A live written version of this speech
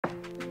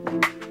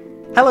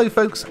Hello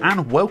folks,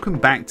 and welcome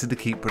back to the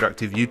Keep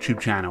Productive YouTube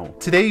channel.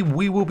 Today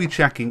we will be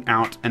checking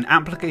out an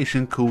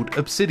application called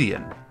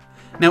Obsidian.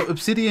 Now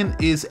Obsidian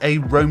is a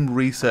Roam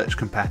Research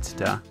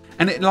competitor,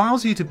 and it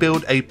allows you to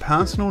build a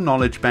personal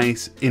knowledge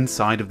base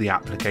inside of the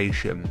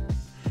application.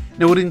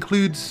 Now it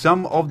includes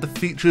some of the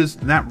features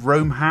that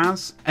Roam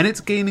has, and it's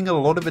gaining a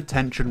lot of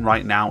attention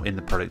right now in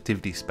the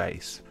productivity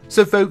space.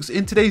 So folks,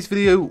 in today's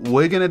video,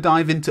 we're going to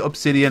dive into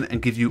Obsidian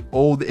and give you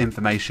all the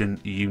information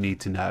you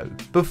need to know.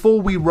 Before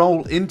we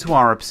roll into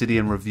our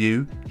Obsidian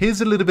review,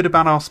 here's a little bit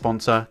about our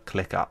sponsor,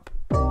 ClickUp.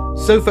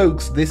 So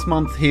folks, this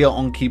month here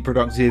on Keep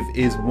Productive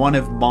is one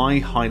of my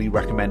highly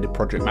recommended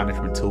project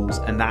management tools,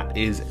 and that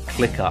is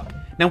ClickUp.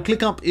 Now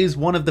ClickUp is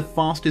one of the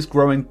fastest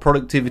growing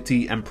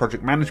productivity and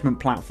project management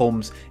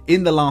platforms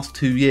in the last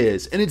 2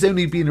 years, and it's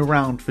only been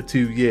around for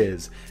 2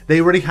 years.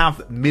 They already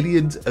have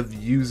millions of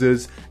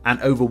users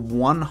and over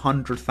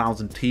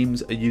 100,000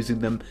 teams are using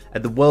them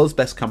at the world's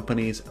best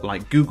companies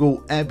like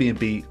Google,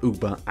 Airbnb,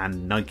 Uber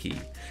and Nike.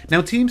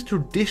 Now teams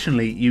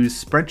traditionally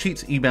use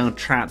spreadsheets, email,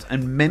 chat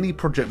and many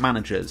project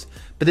managers,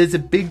 but there's a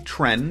big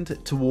trend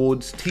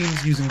towards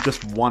teams using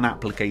just one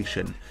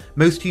application.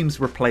 Most teams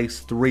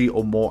replace 3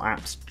 or more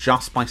apps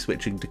just by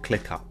switching to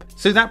ClickUp.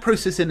 So that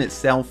process in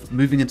itself,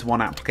 moving into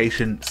one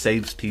application,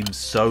 saves teams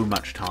so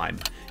much time.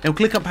 Now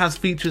ClickUp has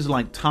features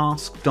like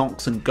tasks,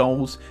 docs and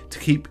goals to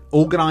keep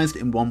organized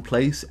in one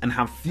place and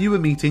have fewer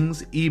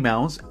meetings,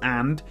 emails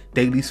and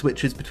daily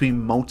switches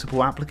between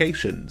multiple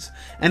applications.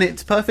 And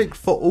it's perfect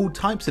for all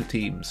types of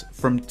teams,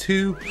 from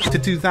 2 to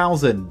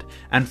 2,000,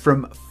 and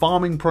from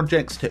farming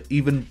projects to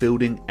even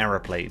building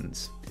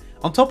aeroplanes.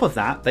 On top of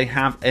that, they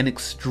have an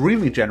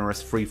extremely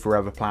generous free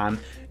forever plan.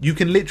 You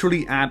can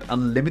literally add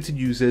unlimited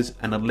users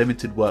and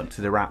unlimited work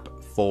to their app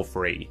for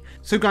free.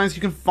 So guys,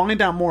 you can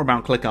find out more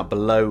about ClickUp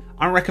below.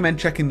 I recommend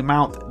checking them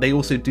out. They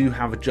also do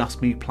have a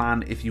Just Me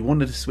plan if you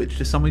wanted to switch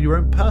to some of your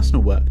own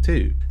personal work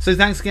too. So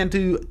thanks again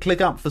to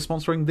ClickUp for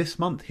sponsoring this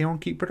month here on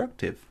Keep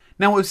Productive.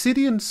 Now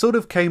Obsidian sort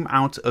of came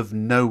out of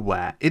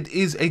nowhere. It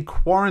is a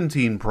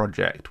quarantine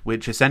project,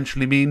 which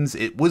essentially means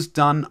it was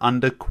done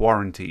under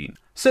quarantine.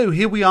 So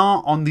here we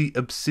are on the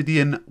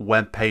Obsidian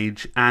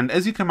webpage, and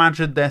as you can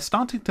imagine, they're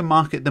starting to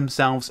market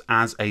themselves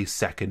as a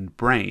second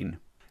brain.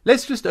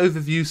 Let's just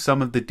overview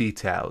some of the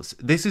details.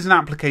 This is an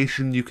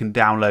application you can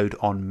download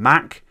on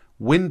Mac,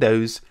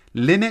 Windows,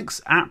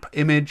 Linux App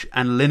Image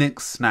and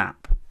Linux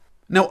Snap.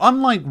 Now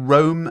unlike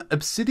Roam,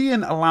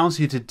 Obsidian allows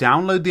you to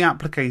download the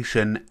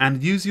application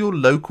and use your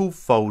local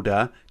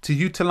folder to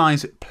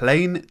utilize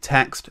plain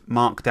text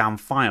markdown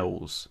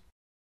files.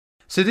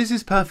 So this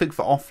is perfect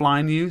for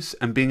offline use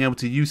and being able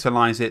to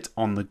utilize it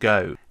on the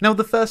go. Now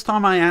the first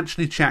time I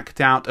actually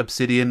checked out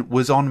Obsidian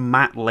was on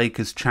Matt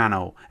Laker's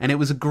channel, and it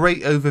was a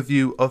great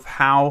overview of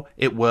how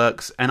it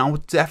works, and I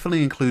will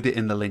definitely include it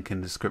in the link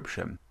in the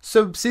description.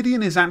 So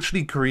Obsidian is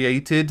actually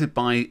created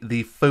by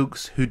the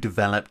folks who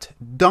developed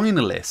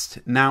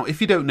DYNALIST. Now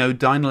if you don't know,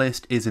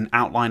 DYNALIST is an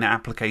outliner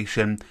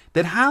application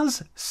that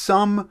has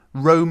some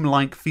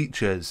Roam-like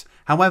features.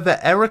 However,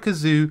 Erica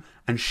Zhu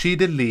and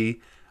Shida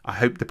Lee, I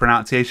hope the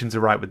pronunciations are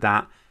right with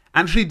that,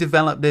 actually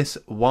developed this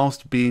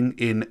whilst being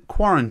in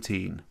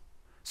quarantine.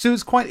 So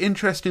it's quite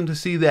interesting to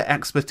see their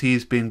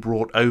expertise being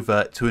brought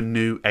over to a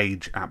new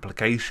age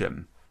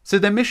application. So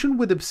their mission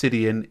with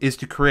Obsidian is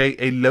to create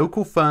a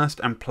local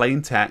first and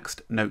plain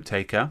text note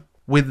taker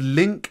with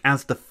Link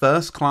as the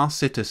first class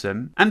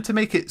citizen and to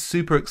make it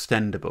super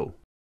extendable.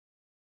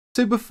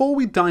 So before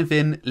we dive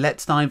in,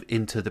 let's dive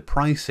into the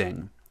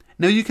pricing.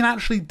 Now you can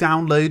actually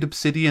download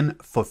Obsidian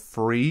for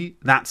free.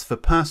 That's for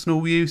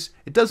personal use.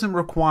 It doesn't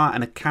require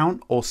an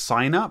account or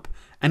sign up,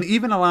 and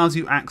even allows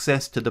you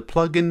access to the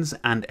plugins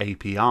and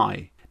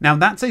API. Now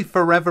that's a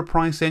forever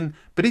pricing,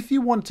 but if you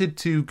wanted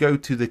to go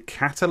to the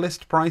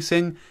Catalyst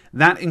pricing,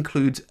 that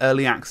includes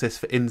early access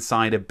for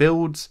insider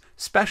builds,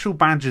 special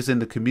badges in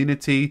the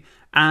community,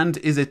 and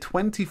is a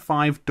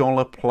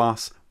 $25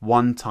 plus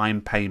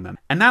one-time payment,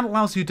 and that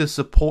allows you to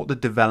support the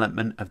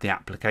development of the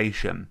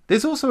application.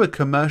 There's also a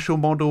commercial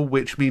model,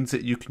 which means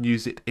that you can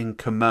use it in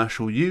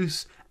commercial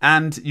use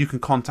and you can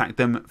contact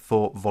them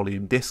for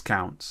volume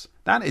discounts.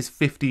 That is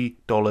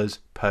 $50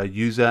 per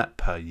user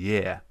per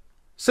year.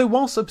 So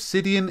whilst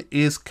Obsidian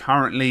is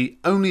currently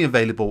only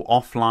available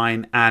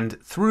offline and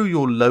through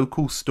your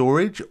local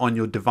storage on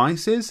your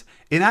devices,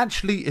 it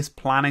actually is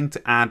planning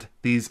to add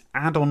these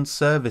add-on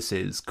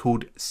services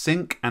called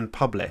Sync and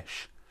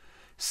Publish.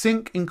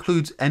 Sync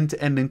includes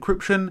end-to-end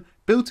encryption,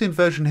 built-in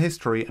version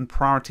history and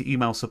priority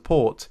email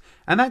support,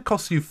 and that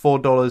costs you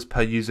 $4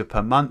 per user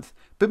per month,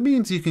 but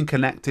means you can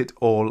connect it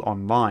all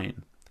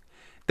online.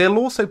 They'll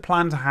also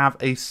plan to have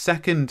a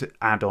second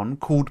add-on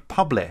called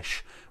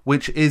Publish,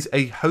 which is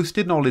a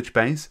hosted knowledge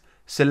base,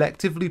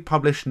 selectively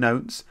published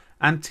notes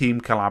and team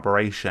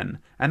collaboration,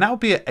 and that'll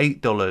be at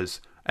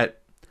 $8.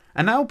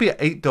 And that'll be at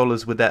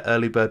 $8 with their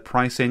early bird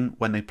pricing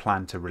when they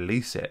plan to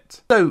release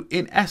it. So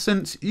in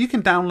essence, you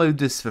can download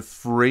this for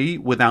free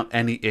without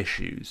any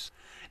issues.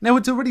 Now,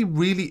 it's already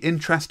really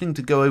interesting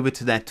to go over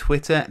to their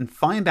Twitter and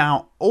find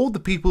out all the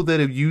people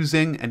that are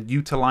using and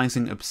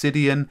utilizing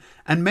Obsidian,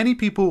 and many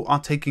people are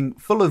taking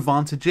full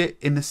advantage of it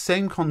in the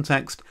same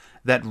context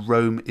that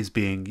Roam is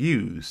being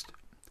used.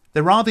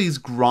 There are these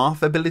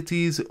graph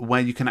abilities where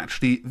you can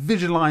actually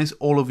visualize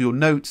all of your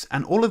notes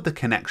and all of the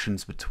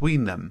connections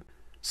between them.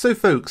 So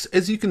folks,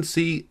 as you can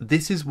see,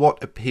 this is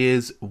what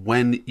appears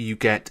when you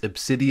get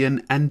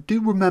Obsidian, and do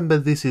remember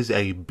this is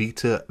a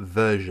beta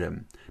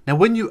version. Now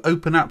when you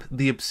open up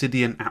the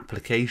Obsidian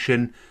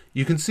application,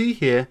 you can see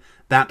here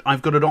that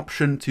I've got an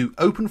option to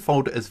open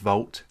folder as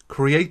Vault,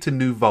 create a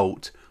new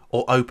Vault,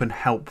 or open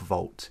help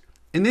Vault.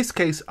 In this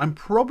case, I'm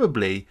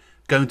probably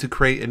going to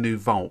create a new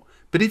Vault,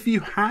 but if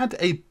you had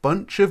a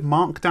bunch of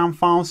markdown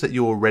files that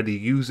you're already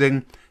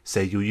using,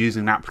 say you're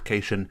using an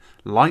application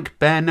like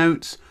Bare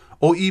Notes,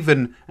 or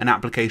even an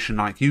application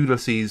like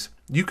Ulysses,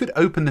 you could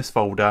open this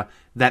folder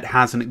that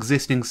has an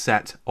existing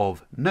set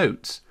of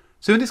notes.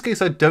 So in this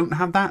case, I don't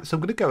have that, so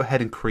I'm going to go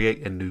ahead and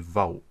create a new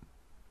Vault.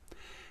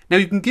 Now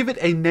you can give it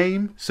a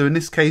name, so in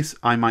this case,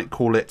 I might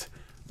call it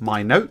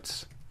My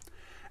Notes,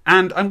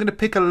 and I'm going to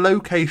pick a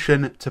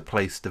location to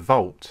place the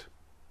Vault.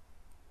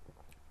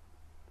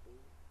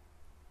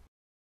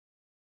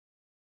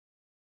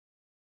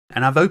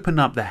 And I've opened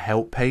up the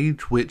help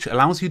page, which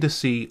allows you to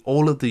see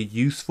all of the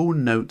useful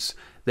notes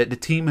that the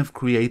team have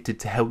created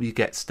to help you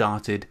get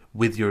started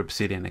with your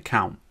Obsidian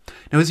account.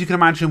 Now, as you can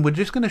imagine, we're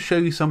just going to show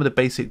you some of the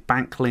basic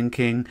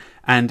backlinking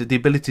and the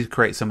ability to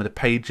create some of the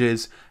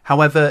pages.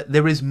 However,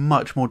 there is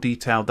much more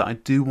detail that I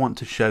do want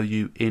to show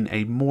you in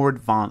a more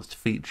advanced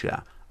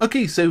feature.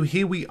 Okay, so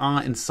here we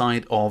are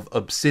inside of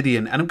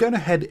Obsidian, and I'm going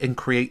ahead and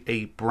create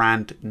a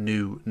brand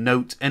new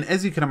note. And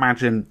as you can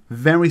imagine,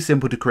 very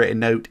simple to create a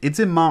note. It's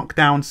in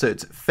Markdown, so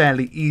it's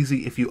fairly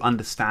easy if you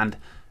understand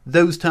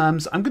those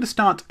terms. I'm going to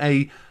start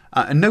a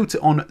note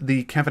on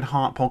the Kevin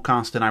Hart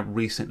podcast that I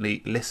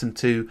recently listened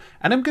to,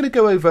 and I'm going to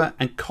go over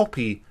and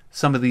copy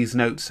some of these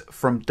notes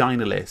from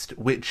DYNALIST,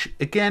 which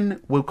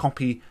again will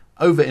copy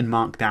over in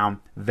Markdown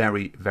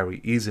very,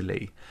 very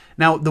easily.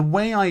 Now, the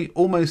way I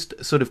almost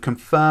sort of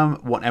confirm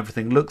what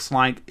everything looks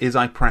like is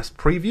I press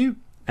preview,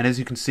 and as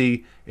you can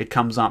see, it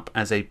comes up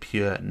as a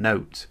pure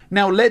note.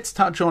 Now, let's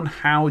touch on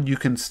how you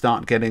can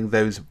start getting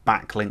those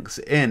backlinks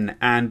in,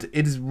 and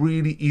it is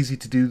really easy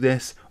to do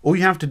this. All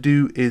you have to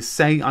do is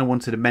say I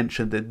wanted to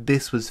mention that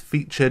this was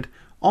featured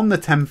on the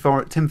Tim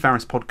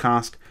Ferriss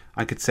podcast.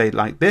 I could say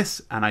like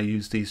this, and I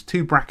use these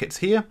two brackets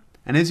here,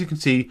 and as you can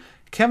see,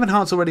 Kevin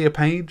Hart's already a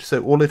page,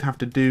 so all I'd have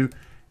to do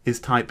is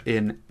type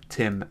in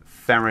Tim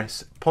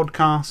Ferriss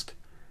podcast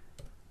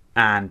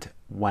and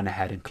went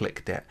ahead and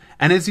clicked it.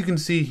 And as you can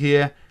see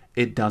here,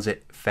 it does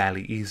it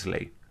fairly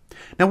easily.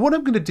 Now what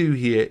I'm going to do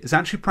here is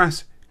actually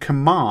press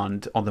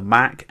Command on the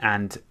Mac,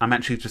 and I'm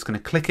actually just going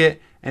to click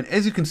it, and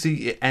as you can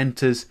see, it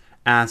enters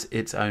as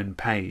its own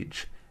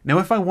page. Now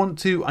if I want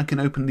to, I can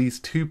open these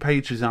two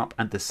pages up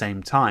at the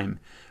same time.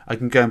 I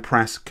can go and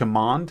press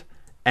Command,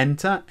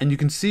 Enter, and you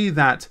can see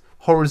that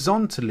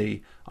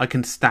horizontally I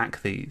can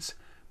stack these.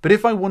 But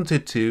if I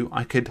wanted to,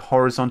 I could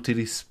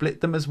horizontally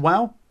split them as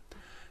well.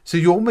 So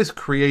you're almost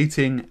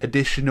creating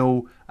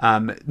additional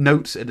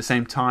notes at the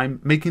same time,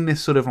 making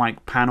this sort of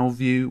like panel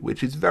view,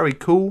 which is very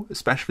cool,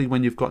 especially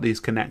when you've got these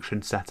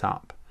connections set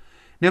up.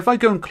 Now if I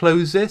go and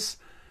close this,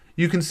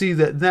 you can see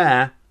that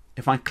there,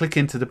 if I click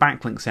into the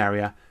backlinks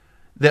area,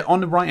 that on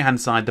the right hand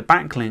side, the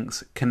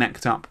backlinks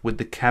connect up with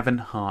the Kevin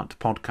Hart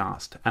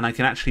podcast. And I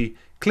can actually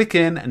click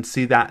in and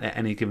see that at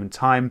any given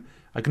time.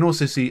 I can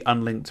also see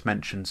unlinked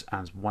mentions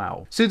as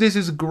well. So this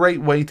is a great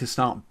way to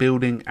start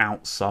building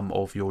out some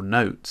of your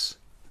notes.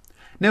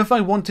 Now if I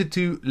wanted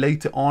to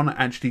later on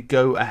actually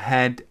go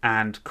ahead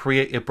and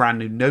create a brand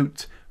new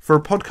note for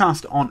a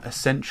podcast on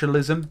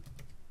essentialism,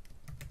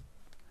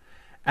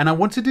 and I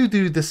wanted to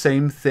do the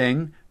same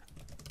thing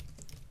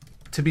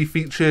to be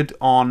featured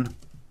on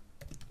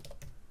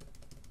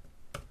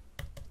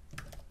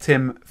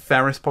Tim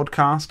Ferriss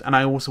podcast, and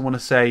I also want to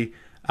say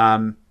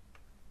the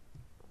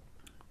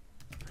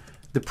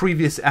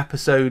previous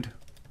episode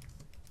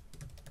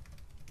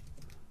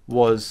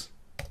was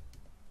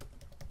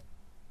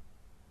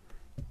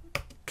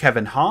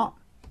Kevin Hart.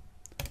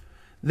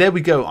 There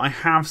we go, I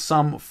have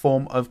some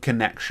form of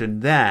connection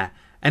there.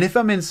 And if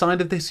I'm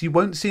inside of this, you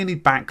won't see any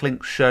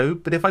backlinks show,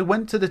 but if I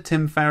went to the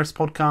Tim Ferriss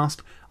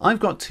podcast, I've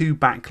got two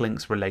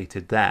backlinks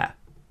related there.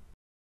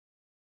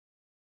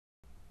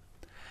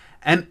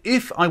 And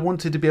if I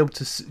wanted to be able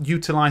to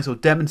utilize or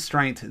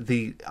demonstrate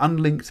the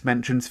unlinked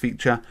mentions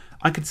feature,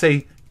 I could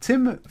say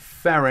Tim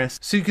Ferriss.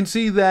 So you can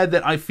see there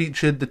that I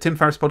featured the Tim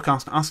Ferriss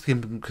podcast,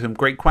 asking him some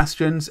great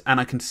questions, and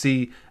I can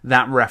see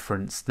that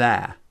reference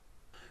there.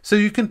 So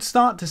you can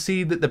start to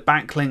see that the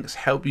backlinks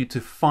help you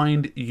to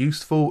find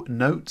useful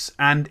notes,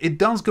 and it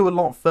does go a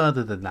lot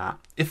further than that.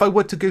 If I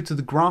were to go to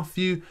the graph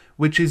view,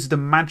 which is the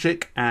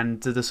magic and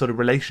the sort of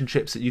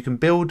relationships that you can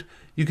build,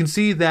 you can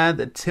see there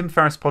that Tim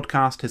Ferriss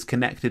podcast has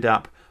connected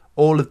up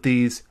all of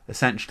these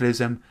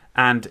essentialism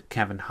and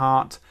Kevin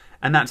Hart.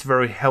 and that's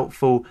very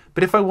helpful.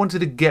 But if I wanted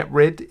to get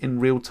rid in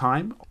real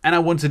time and I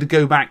wanted to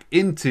go back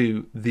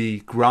into the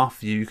graph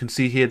view, you can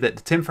see here that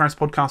the Tim Ferriss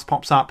podcast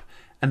pops up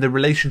and the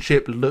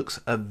relationship looks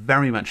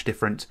very much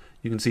different.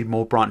 You can see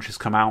more branches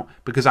come out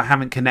because I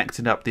haven't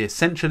connected up the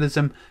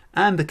essentialism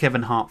and the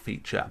Kevin Hart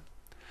feature.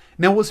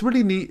 Now what's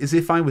really neat is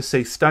if I was,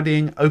 say,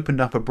 studying, opened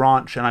up a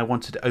branch and I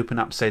wanted to open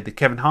up, say, the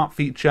Kevin Hart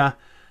feature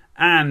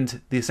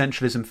and the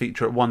essentialism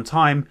feature at one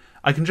time,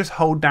 I can just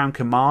hold down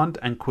Command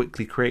and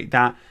quickly create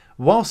that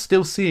while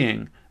still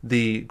seeing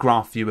the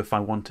graph view if I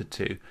wanted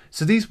to.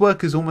 So these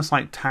work as almost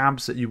like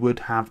tabs that you would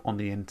have on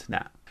the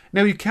internet.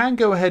 Now you can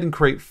go ahead and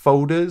create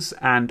folders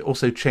and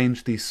also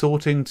change the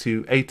sorting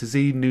to A to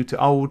Z, new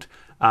to old,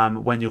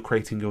 when you're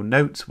creating your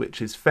notes,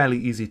 which is fairly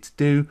easy to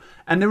do.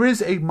 And there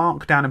is a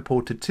markdown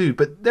imported too,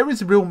 but there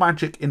is real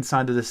magic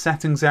inside of the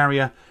settings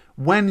area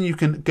when you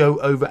can go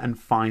over and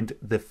find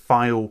the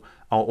file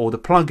or the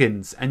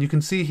plugins. And you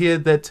can see here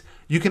that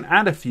you can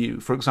add a few,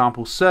 for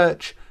example,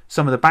 search,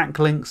 some of the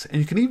backlinks,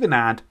 and you can even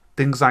add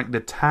things like the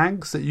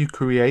tags that you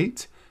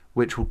create,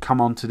 which will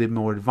come on to the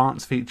more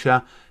advanced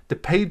feature. The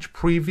page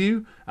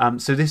preview,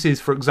 so this is,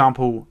 for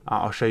example,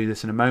 I'll show you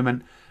this in a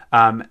moment.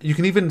 You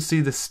can even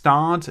see the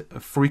starred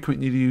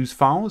frequently used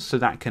files, so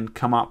that can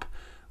come up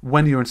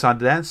when you're inside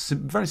there. It's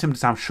very similar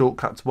to how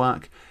shortcuts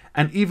work.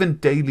 And even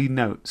daily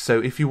notes.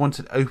 So if you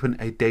wanted to open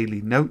a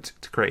daily note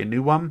to create a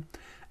new one,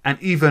 and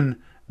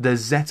even the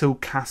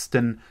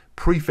Zettelkasten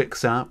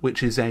prefixer,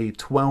 which is a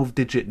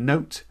 12-digit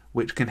note,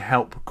 which can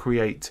help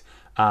create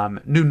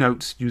new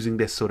notes using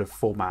this sort of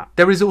format.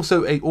 There is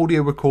also an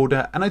audio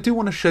recorder, and I do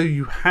want to show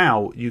you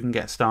how you can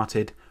get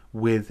started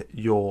with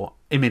your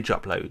image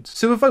uploads.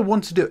 So if I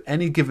wanted to at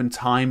any given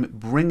time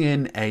bring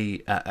in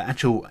a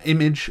actual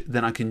image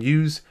that I can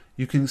use,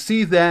 you can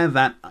see there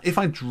that if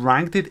I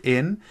dragged it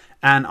in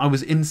and I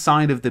was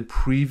inside of the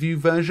preview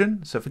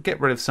version, so if I get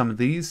rid of some of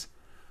these,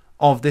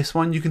 of this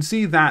one, you can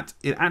see that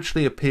it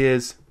actually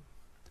appears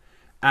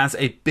as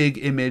a big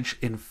image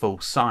in full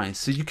size.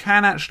 So you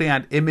can actually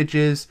add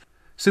images.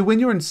 So when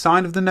you're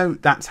inside of the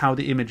note, that's how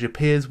the image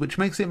appears, which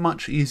makes it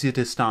much easier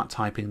to start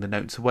typing the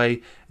notes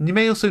away. And you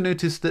may also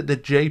notice that the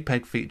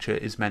JPEG feature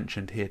is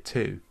mentioned here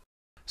too.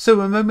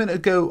 So a moment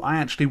ago, I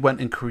actually went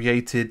and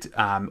created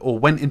or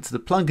went into the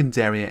plugins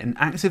area and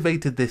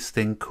activated this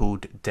thing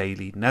called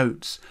Daily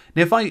Notes.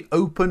 Now, if I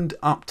opened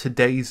up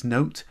today's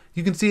note,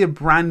 you can see a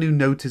brand new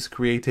note is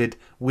created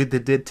with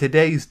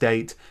today's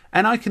date,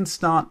 and I can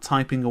start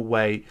typing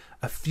away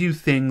a few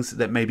things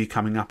that may be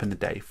coming up in the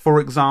day. For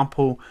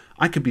example,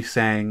 I could be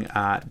saying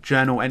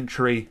journal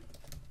entry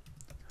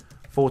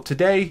for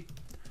today.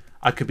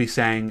 I could be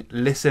saying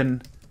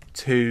listen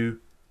to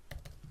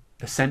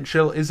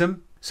essentialism.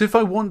 So if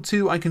I want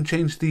to, I can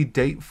change the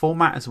date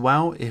format as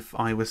well. If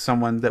I was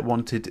someone that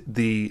wanted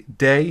the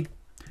day,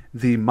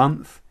 the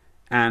month,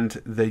 and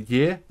the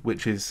year,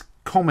 which is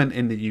common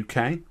in the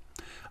UK.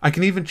 I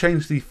can even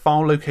change the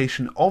file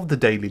location of the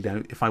daily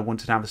note if I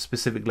wanted to have a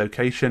specific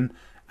location,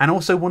 and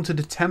also wanted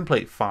a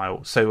template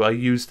file. So I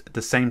used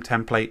the same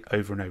template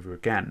over and over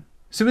again.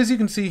 So as you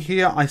can see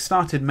here, I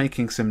started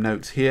making some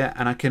notes here,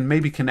 and I can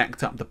maybe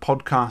connect up the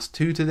podcast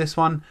to this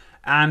one.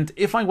 And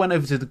if I went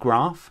over to the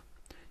graph,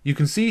 you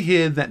can see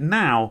here that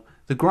now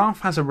the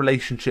graph has a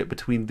relationship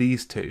between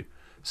these two.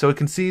 So I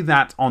can see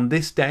that on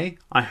this day,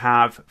 I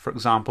have, for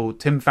example,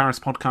 Tim Ferriss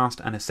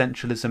podcast and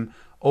essentialism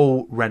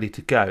all ready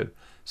to go.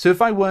 So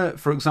if I were,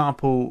 for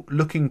example,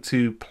 looking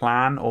to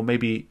plan or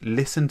maybe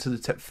listen to the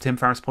Tim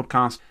Ferriss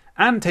podcast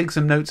and take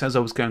some notes as I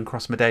was going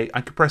across my day,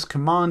 I could press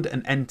Command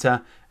and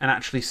Enter and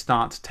actually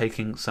start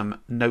taking some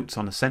notes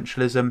on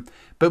essentialism,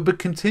 but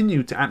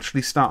continue to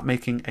actually start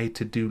making a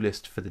to-do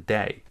list for the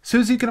day. So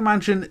as you can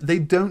imagine, they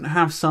don't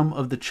have some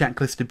of the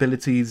checklist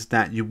abilities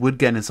that you would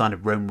get inside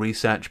of Roam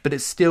Research, but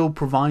it still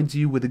provides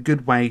you with a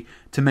good way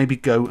to maybe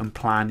go and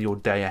plan your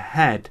day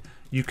ahead.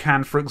 You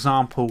can, for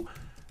example,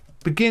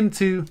 begin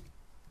to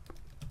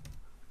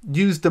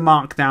use the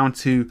markdown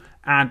to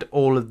add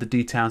all of the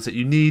details that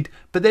you need,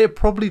 but they're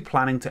probably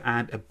planning to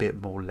add a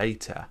bit more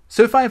later.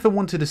 So if I ever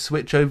wanted to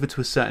switch over to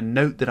a certain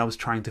note that I was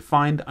trying to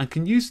find, I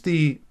can use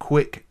the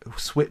quick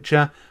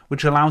switcher,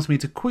 which allows me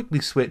to quickly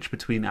switch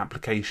between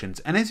applications.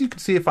 And as you can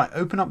see, if I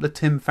open up the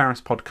Tim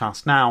Ferriss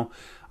podcast now,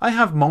 I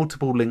have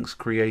multiple links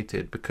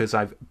created because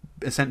I've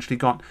essentially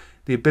got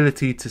the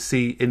ability to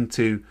see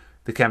into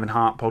the Kevin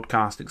Hart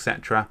podcast,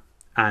 etc.,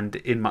 and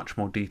in much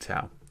more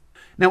detail.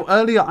 Now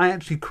earlier I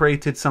actually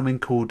created something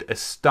called a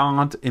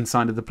starred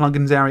inside of the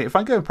plugins area. If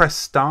I go and press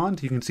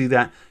starred, you can see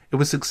that it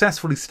was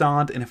successfully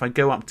starred, and if I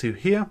go up to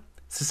here,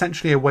 it's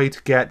essentially a way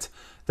to get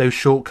those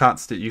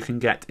shortcuts that you can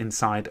get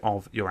inside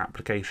of your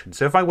application.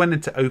 So if I went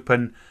into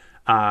open,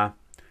 all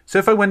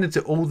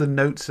the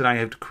notes that I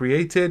have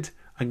created,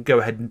 I can go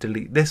ahead and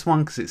delete this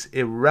one because it's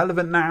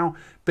irrelevant now.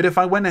 But if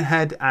I went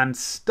ahead and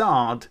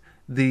starred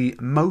the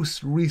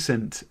most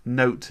recent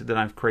note that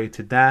I've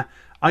created there,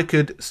 I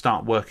could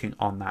start working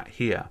on that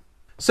here.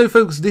 So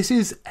folks, this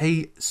is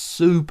a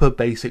super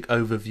basic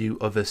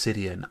overview of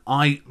Obsidian.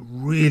 I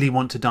really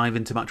want to dive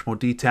into much more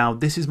detail.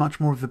 This is much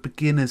more of a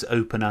beginner's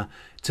opener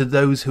to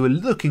those who are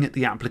looking at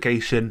the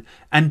application,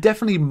 and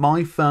definitely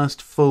my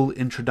first full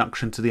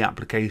introduction to the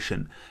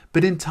application.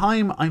 But in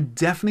time, I'm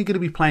definitely going to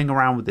be playing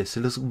around with this.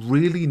 It looks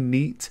really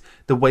neat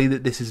the way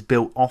that this is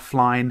built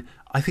offline.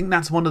 I think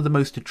that's one of the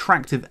most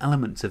attractive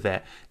elements of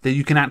it, that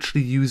you can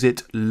actually use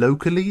it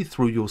locally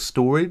through your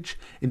storage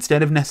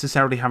instead of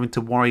necessarily having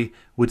to worry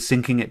with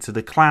syncing it to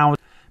the cloud.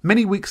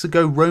 Many weeks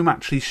ago, Roam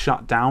actually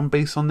shut down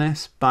based on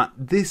this, but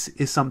this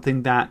is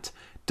something that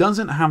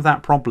doesn't have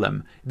that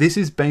problem. This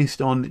is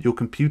based on your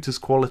computer's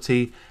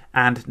quality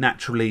and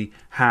naturally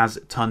has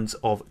tons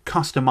of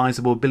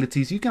customizable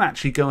abilities. You can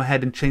actually go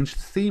ahead and change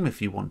the theme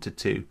if you wanted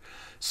to.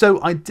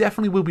 So I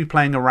definitely will be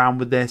playing around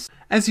with this.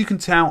 As you can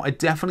tell, I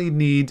definitely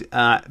need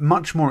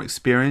much more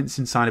experience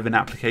inside of an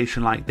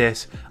application like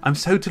this. I'm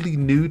totally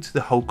new to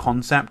the whole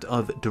concept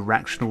of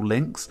directional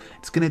links.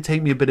 It's going to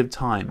take me a bit of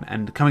time,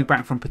 and coming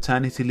back from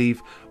paternity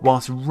leave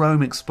whilst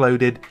Roam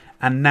exploded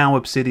and now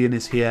Obsidian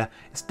is here,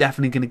 it's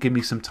definitely going to give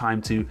me some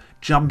time to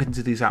jump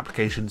into these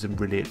applications and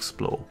really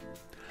explore.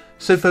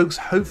 So folks,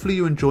 hopefully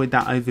you enjoyed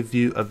that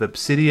overview of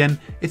Obsidian.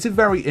 It's a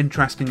very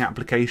interesting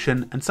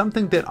application and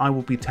something that I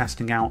will be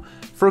testing out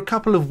for a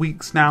couple of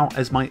weeks now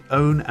as my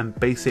own and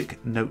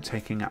basic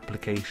note-taking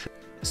application.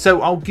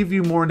 So I'll give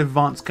you more an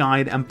advanced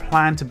guide and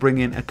plan to bring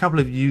in a couple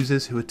of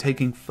users who are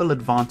taking full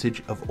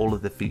advantage of all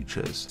of the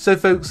features. So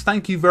folks,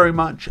 thank you very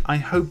much. I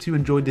hope you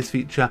enjoyed this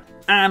feature,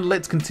 and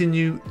let's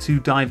continue to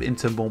dive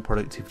into more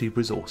productivity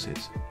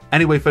resources.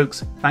 Anyway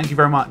folks, thank you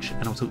very much,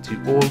 and I'll talk to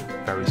you all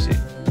very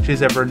soon.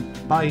 Cheers everyone,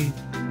 bye.